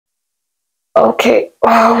Okay.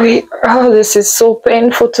 Oh, this is so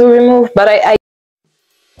painful to remove, but I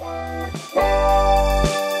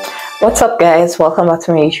What's up, guys? Welcome back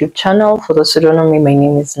to my YouTube channel. For those who don't know me, my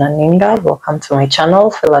name is Naninga. Welcome to my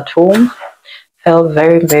channel. Feel at home. Feel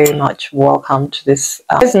very much welcome to this.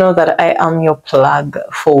 You guys know that I am your plug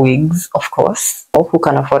for wigs, of course, or who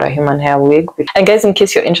can afford a human hair wig. And guys, in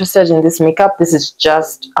case you're interested in this makeup, this is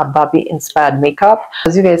just a Barbie inspired makeup.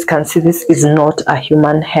 As you guys can see, this is not a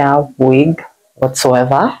human hair wig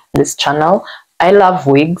whatsoever. This channel, I love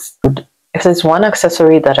wigs. If there's one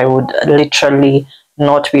accessory that I would literally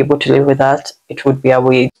not be able to live without, it would be a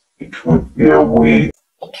wig. It would be a wig.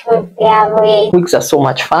 It would be a wig. Wigs are so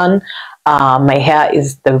much fun. My hair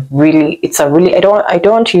is I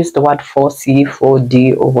don't use the word 4C,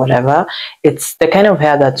 4D or whatever. It's the kind of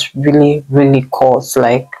hair that's really coarse,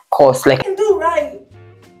 like do right.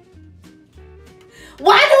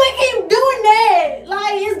 Why do we keep doing that?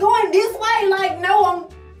 Like, it's going this way. Like, no, I'm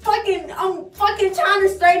fucking trying to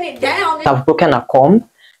straighten it down. I've broken a comb.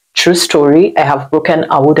 True story. I have broken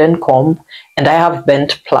a wooden comb and I have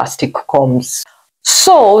bent plastic combs.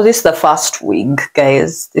 So this is the first wig,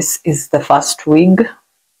 guys. This is the first wig.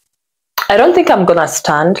 I don't think I'm gonna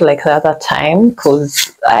stand like the other time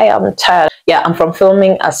because I am tired. Yeah, I'm from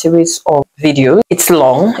filming a series of videos. It's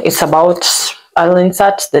long. It's about, I'll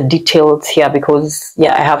insert the details here because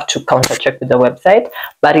yeah, I have to counter check with the website,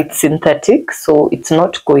 but it's synthetic, so it's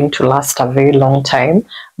not going to last a very long time,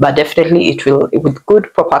 but definitely it will, with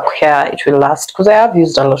good proper care, it will last, because I have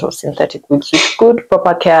used a lot of synthetic wigs. With good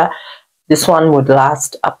proper care, this one would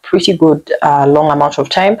last a pretty good long amount of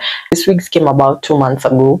time. This wigs came about 2 months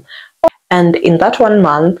ago, and in that 1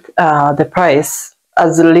 month the price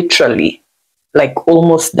has literally like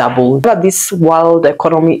almost doubled. What this world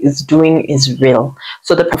economy is doing is real.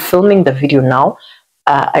 So the filming the video now,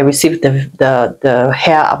 I received the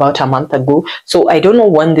hair about a month ago, so I don't know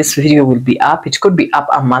when this video will be up. It could be up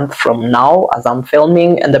a month from now as I'm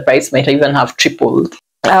filming, and the price might even have tripled.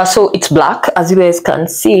 So it's black, as you guys can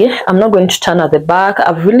see. I'm not going to turn at the back.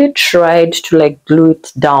 I've really tried to like glue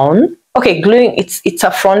it down. Okay, gluing, it's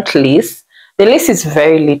a front lace. The lace is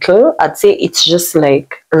very little. I'd say it's just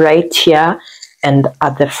like right here and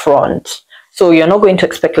at the front, so you're not going to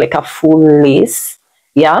expect like a full lace.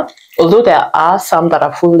 Yeah, although there are some that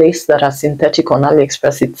are full lace that are synthetic on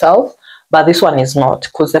AliExpress itself, but this one is not,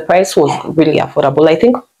 because the price was really affordable. I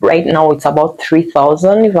think right now it's about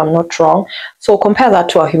 3,000 if I'm not wrong. So compare that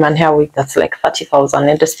to a human hair wig that's like 30,000,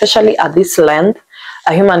 and especially at this length,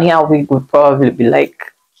 a human hair wig would probably be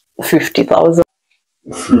like 50,000.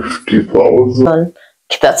 50,000.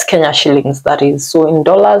 That's Kenya shillings, that is. So in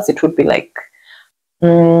dollars it would be like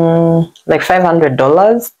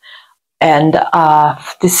 $500, and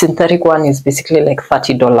this synthetic one is basically like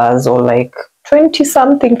 $30 or like 20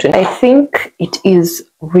 something. I think it is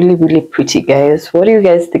really pretty, guys. What do you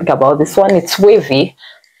guys think about this one? It's wavy.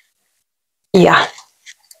 Yeah,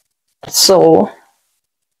 so I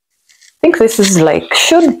think this is like,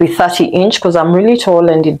 should be 30 inch because I'm really tall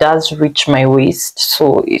and it does reach my waist,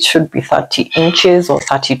 so it should be 30 inches or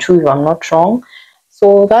 32 if I'm not wrong.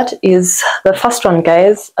 So that is the first one,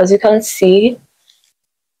 guys. As you can see,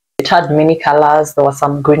 it had many colors. There were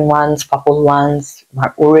some green ones, purple ones,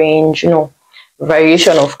 orange, you know,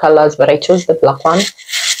 variation of colors, but I chose the black one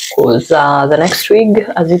because the next wig,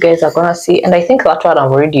 as you guys are gonna see, and I think that one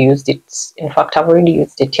I've already used it. In fact, I've already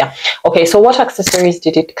used it. Yeah. Okay, so what accessories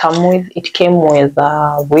did it come with? It came with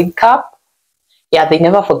a wig cap. Yeah, they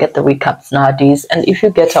never forget the wig caps nowadays. And if you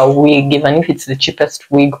get a wig, even if it's the cheapest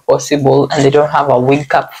wig possible, and they don't have a wig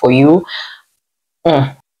cap for you,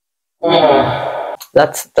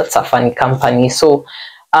 that's a funny company. So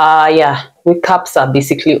yeah, wig caps are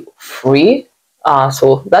basically free.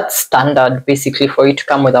 So that's standard basically for you to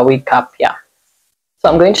come with a wig cap. Yeah, so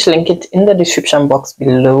I'm going to link it in the description box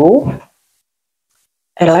below.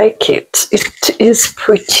 I like it. It is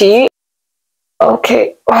pretty.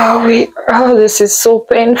 Okay. Oh, this is so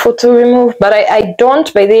painful to remove, but I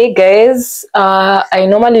don't, by the way, guys, I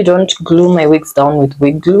normally don't glue my wigs down with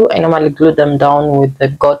wig glue. I normally glue them down with the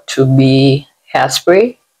Got2b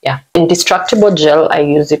hairspray. Yeah, indestructible gel. I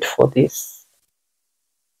use it for this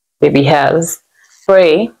baby hairs.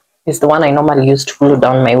 Spray is the one I normally use to glue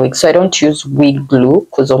down my wig, so I don't use wig glue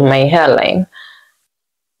because of my hairline.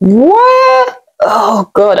 What? Oh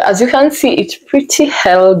god, as you can see, it's pretty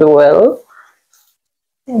held well,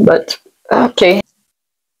 but okay,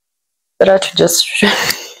 better to just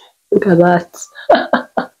look at that.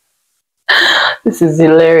 This is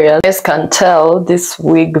hilarious. You guys can tell this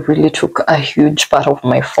wig really took a huge part of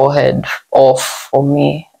my forehead off for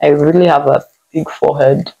me. I really have a big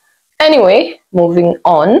forehead. Anyway, moving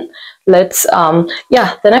on, let's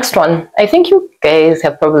yeah, the next one, I think you guys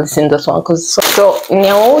have probably seen this one, because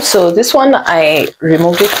so this one I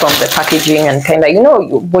removed it from the packaging, and kind of, you know,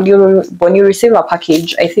 when you receive a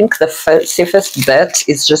package, I think the safest bet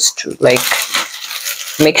is just to like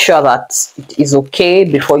make sure that it is okay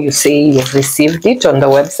before you say you've received it on the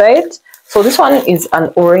website. So this one is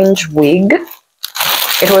an orange wig.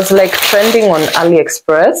 It was like trending on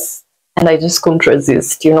AliExpress, and I just couldn't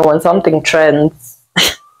resist, you know, when something trends.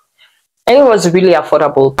 And it was really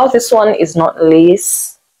affordable. Now this one is not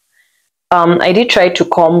lace. I did try to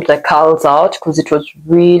comb the curls out because it was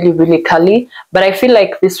really curly, but I feel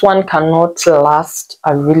like this one cannot last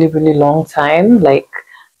a really long time, like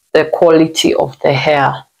the quality of the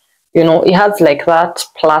hair, you know, it has like that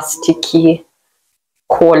plasticky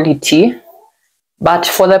quality. But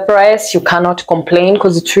for the price, you cannot complain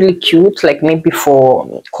because it's really cute. Like maybe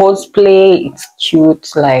for cosplay, it's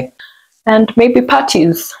cute, like, and maybe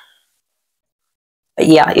parties.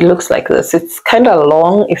 Yeah, it looks like this. It's kind of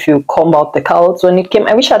long if you comb out the curls. When it came,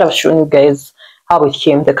 I wish I'd have shown you guys how it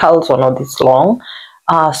came. The curls were not this long.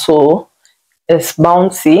 So it's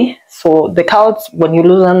bouncy. So the curls, when you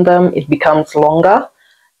loosen them, it becomes longer.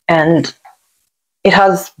 And it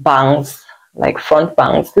has bangs, like front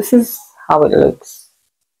bangs. This is how it looks.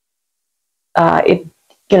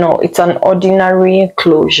 You know, it's an ordinary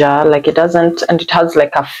closure, like it doesn't, and it has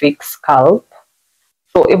like a fixed scalp.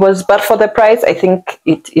 So it was, but for the price, I think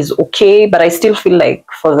it is okay, but I still feel like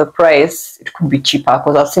for the price, it could be cheaper,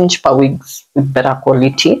 because I've seen cheaper wigs with better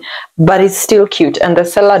quality, but it's still cute. And the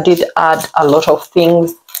seller did add a lot of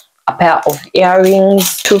things, a pair of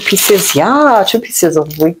earrings, 2 pieces, yeah, 2 pieces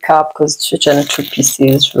of wig cap, because it's written 2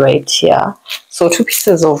 pieces right here. So 2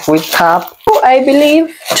 pieces of wig cap. Oh, I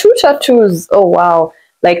believe 2 tattoos. Oh wow,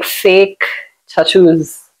 like fake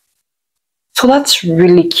tattoos. So that's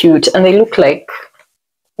really cute, and they look like,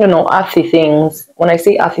 you know, earthy things. When I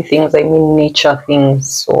say earthy things, I mean nature things.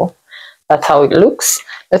 So that's how it looks.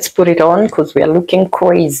 Let's put it on because we are looking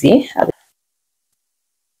crazy.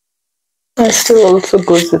 It still also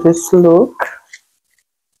goes with this look.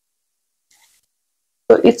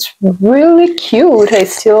 So it's really cute. I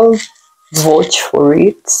still vouch for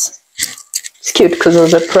it. It's cute because of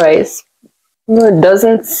the price. No, it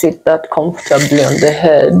doesn't sit that comfortably on the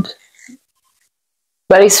head,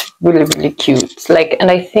 but it's really cute. Like, and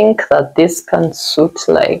I think that this can suit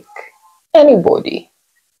like anybody.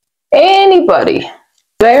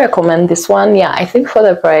 Do I recommend this one? Yeah, I think for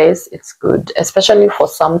the price it's good, especially for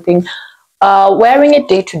something wearing it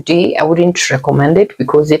day to day. I wouldn't recommend it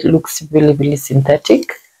because it looks really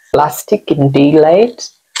synthetic, plastic in daylight.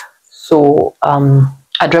 So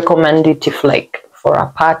I'd recommend it if like for a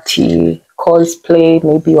party, cosplay,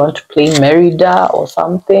 maybe you want to play Merida or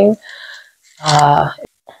something. I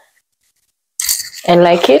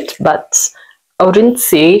like it, but I wouldn't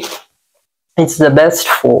say it's the best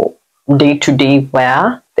for day-to-day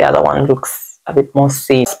wear. The other one looks a bit more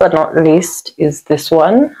safe. Last but not least is this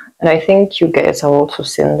one, and I think you guys have also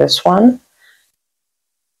seen this one.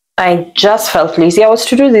 I just felt lazy. I was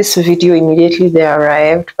to do this video immediately they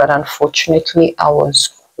arrived, but unfortunately I was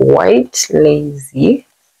quite lazy.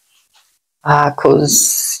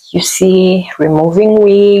 Because you see, removing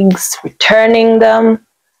wigs, returning them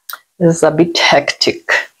is a bit hectic.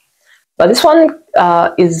 But this one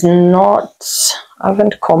is not, I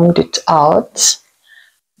haven't combed it out,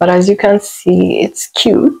 but as you can see, it's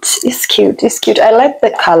cute. It's cute. I like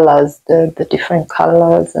the colors, the different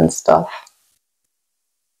colors and stuff.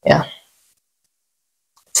 Yeah,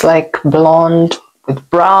 it's like blonde with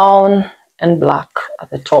brown and black at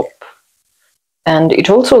the top. And it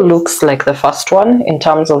also looks like the first one in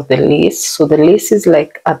terms of the lace. So the lace is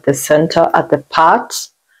like at the center, at the part,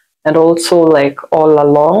 and also like all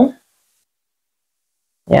along.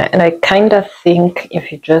 Yeah, and I kind of think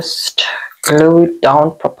if you just glue it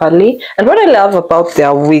down properly. And what I love about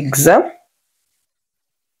their wigs,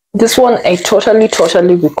 this one I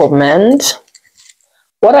totally recommend.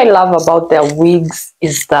 What I love about their wigs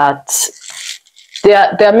is that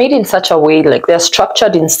they're made in such a way, like they're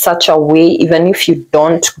structured in such a way, even if you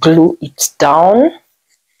don't glue it down,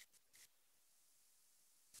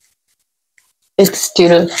 it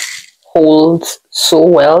still holds so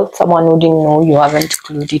well. Someone wouldn't know you haven't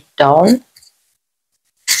glued it down.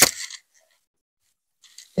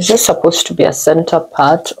 Is this supposed to be a center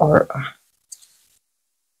part or?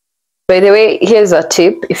 By the way, here's a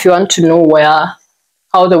tip. If you want to know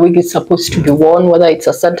how the wig is supposed to be worn, whether it's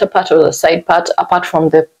a center part or the side part, apart from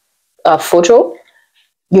the photo,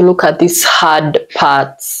 you look at these hard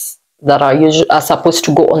parts that are supposed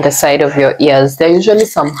to go on the side of your ears. There are usually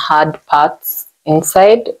some hard parts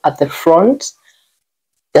inside at the front.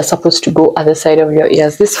 They're supposed to go at the side of your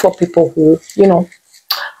ears. This is for people who, you know,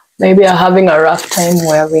 maybe are having a rough time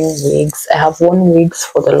wearing wigs. I have worn wigs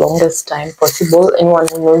for the longest time possible. Anyone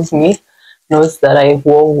who knows me knows that I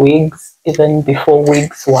wore wigs even before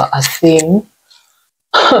wigs were a thing.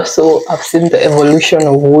 So I've seen the evolution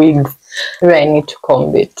of wigs. Maybe I need to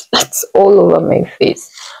comb it. It's all over my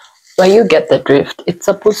face. But you get the drift. It's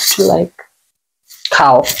supposed to like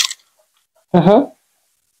curl.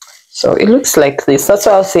 So it looks like this. That's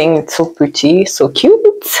why I was saying it's so pretty, so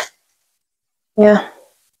cute. Yeah.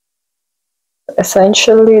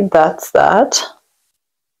 Essentially, that's that.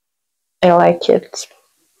 I like it.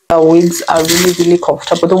 The wigs are really, really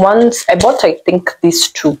comfortable. The ones I bought, I think these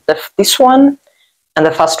two. This one and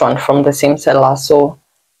the first one from the same seller. So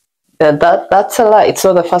that seller, it's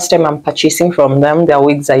not the first time I'm purchasing from them. Their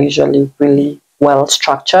wigs are usually really well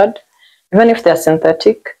structured. Even if they're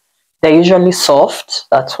synthetic, they're usually soft.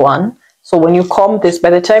 That's one. So when you comb this, by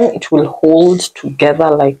the time it will hold together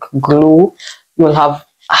like glue, you will have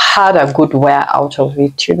had a good wear out of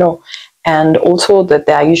it, you know. And also that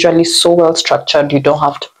they are usually so well structured, you don't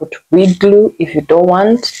have to put wig glue if you don't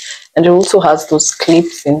want. And it also has those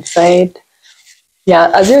clips inside.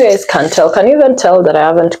 Yeah, as you guys can tell, can you even tell that I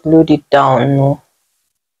haven't glued it down? No.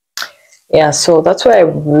 Yeah, so that's why I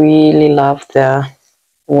really love the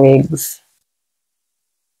wigs.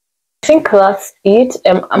 I think that's it.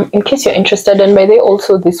 In case you're interested, and by the way,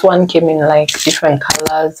 also this one came in like different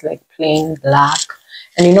colors, like plain black.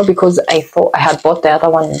 And you know, because I thought I had bought the other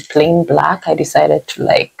one in plain black, I decided to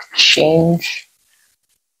like change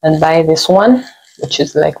and buy this one, which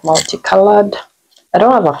is like multicolored. I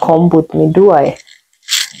don't have a comb with me, do I?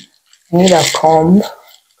 I need a comb,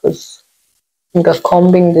 because I think a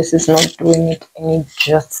combing this is not doing it any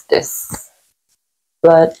justice.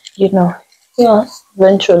 But you know, yeah,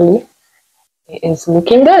 eventually it is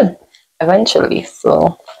looking good. Eventually.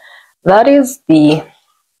 So that is the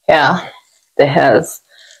hairs.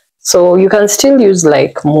 So you can still use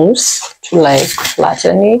like mousse to like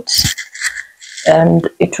flatten it, and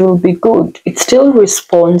it will be good. It still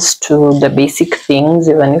responds to the basic things,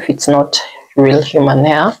 even if it's not real human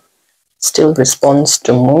hair. It still responds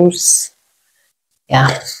to mousse.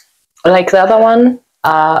 Yeah, like the other one,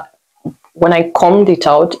 when I combed it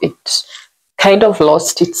out, it kind of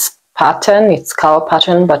lost its pattern, its curl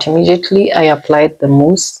pattern, but immediately I applied the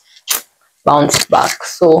mousse, bounced back.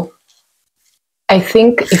 So I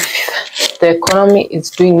think if the economy is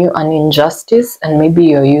doing you an injustice and maybe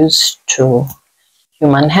you're used to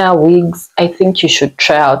human hair wigs, I think you should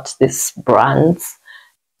try out these brands.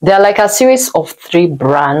 They're like a series of 3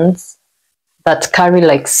 brands that carry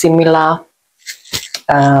like similar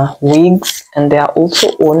wigs, and they are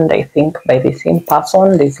also owned, I think, by the same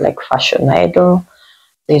person. There's like Fashion Idol,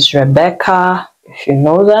 there's Rebecca, if you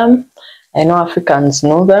know them. I know Africans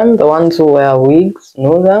know them, the ones who wear wigs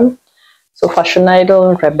know them. So Fashion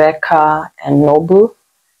Idol, Rebecca, and Noble,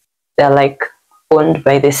 they're like owned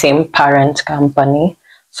by the same parent company.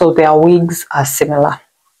 So their wigs are similar.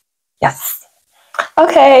 Yes.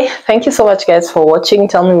 Okay, thank you so much guys for watching.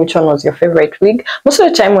 Tell me which one was your favorite wig. Most of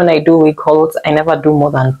the time when I do wig hauls, I never do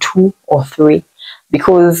more than 2 or 3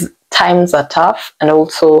 because times are tough, and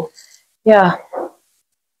also, yeah,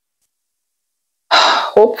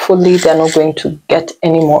 hopefully they're not going to get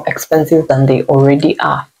any more expensive than they already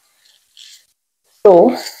are.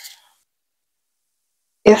 So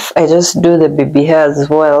if I just do the baby hair as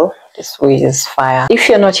well, this wig is fire. If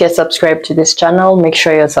you're not yet subscribed to this channel, make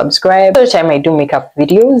sure you're subscribed. Every time I do makeup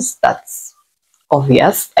videos, that's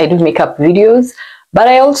obvious. I do makeup videos, but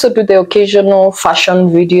I also do the occasional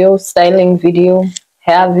fashion video, styling video,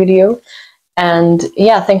 hair video. And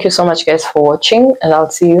yeah, thank you so much guys for watching, and I'll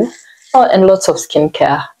see you. Oh, and lots of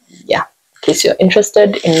skincare. Yeah, in case you're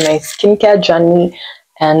interested in my skincare journey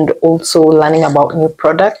and also learning about new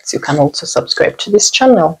products, you can also subscribe to this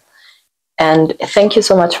channel. And thank you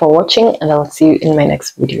so much for watching, and I'll see you in my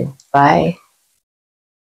next video. Bye.